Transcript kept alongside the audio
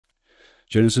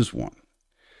Genesis 1.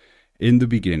 In the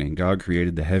beginning, God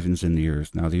created the heavens and the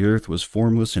earth. Now the earth was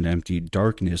formless and empty.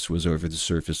 Darkness was over the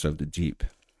surface of the deep.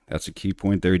 That's a key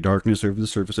point there. Darkness over the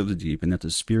surface of the deep, and that the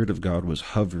Spirit of God was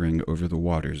hovering over the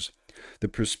waters. The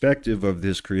perspective of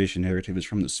this creation narrative is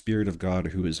from the Spirit of God,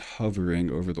 who is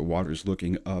hovering over the waters,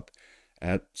 looking up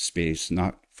at space,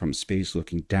 not from space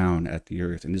looking down at the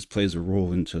earth. And this plays a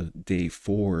role into day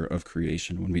 4 of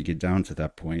creation when we get down to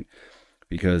that point,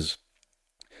 because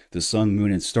the sun,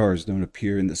 moon, and stars don't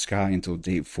appear in the sky until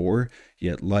day 4,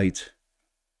 yet light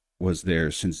was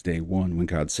there since day 1 when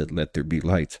God said, "Let there be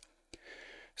light."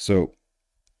 So,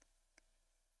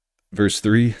 verse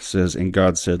 3 says, "And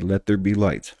God said, 'Let there be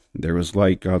light.' There was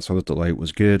light. God saw that the light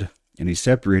was good, and he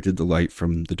separated the light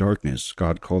from the darkness.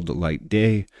 God called the light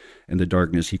day, and the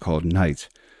darkness he called night.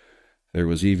 There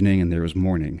was evening and there was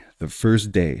morning, the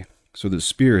first day." So the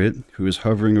Spirit, who is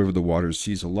hovering over the waters,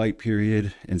 sees a light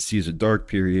period and sees a dark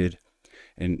period,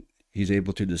 and he's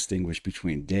able to distinguish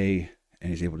between day and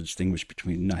he's able to distinguish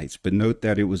between nights. But note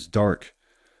that it was dark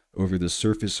over the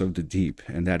surface of the deep,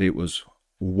 and that it was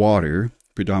water,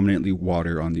 predominantly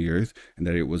water on the earth, and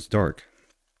that it was dark.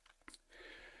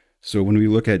 So when we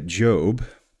look at Job,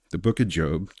 the book of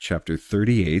Job, chapter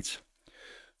 38,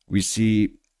 we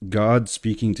see God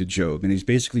speaking to Job, and he's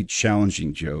basically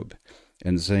challenging Job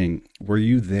and saying, "Were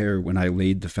you there when I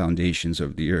laid the foundations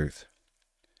of the earth?"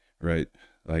 Right?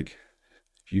 Like,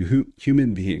 you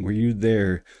human being, were you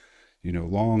there,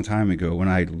 long time ago when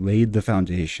I laid the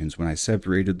foundations, when I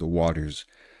separated the waters?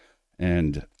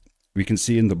 And we can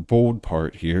see in the bold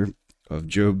part here of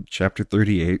Job chapter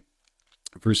 38,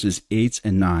 verses 8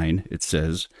 and 9, it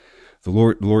says, the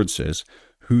Lord says,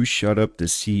 "Who shut up the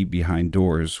sea behind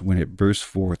doors when it burst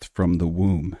forth from the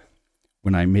womb?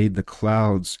 When I made the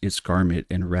clouds its garment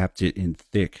and wrapped it in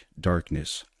thick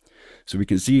darkness." So we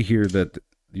can see here that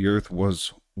the earth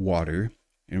was water,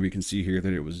 and we can see here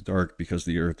that it was dark because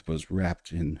the earth was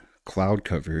wrapped in cloud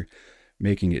cover,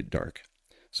 making it dark.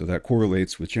 So that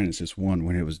correlates with Genesis 1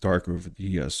 when it was dark over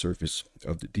the surface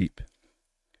of the deep.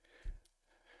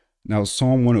 Now,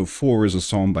 Psalm 104 is a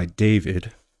psalm by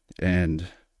David, and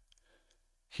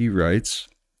he writes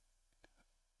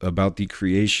about the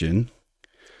creation.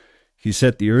 He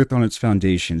set the earth on its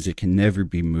foundations. It can never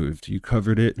be moved. You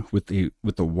covered it with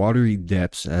the watery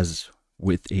depths as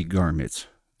with a garment.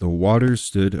 The waters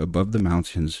stood above the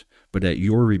mountains, but at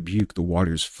your rebuke the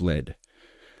waters fled.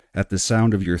 At the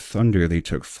sound of your thunder they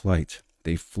took flight.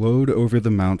 They flowed over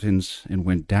the mountains and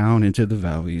went down into the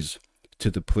valleys, to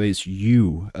the place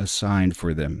you assigned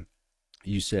for them.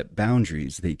 You set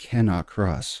boundaries they cannot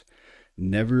cross.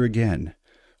 Never again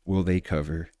will they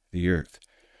cover the earth.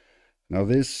 Now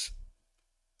this,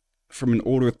 from an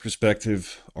old earth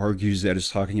perspective, argues that it's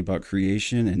talking about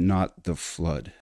creation and not the flood.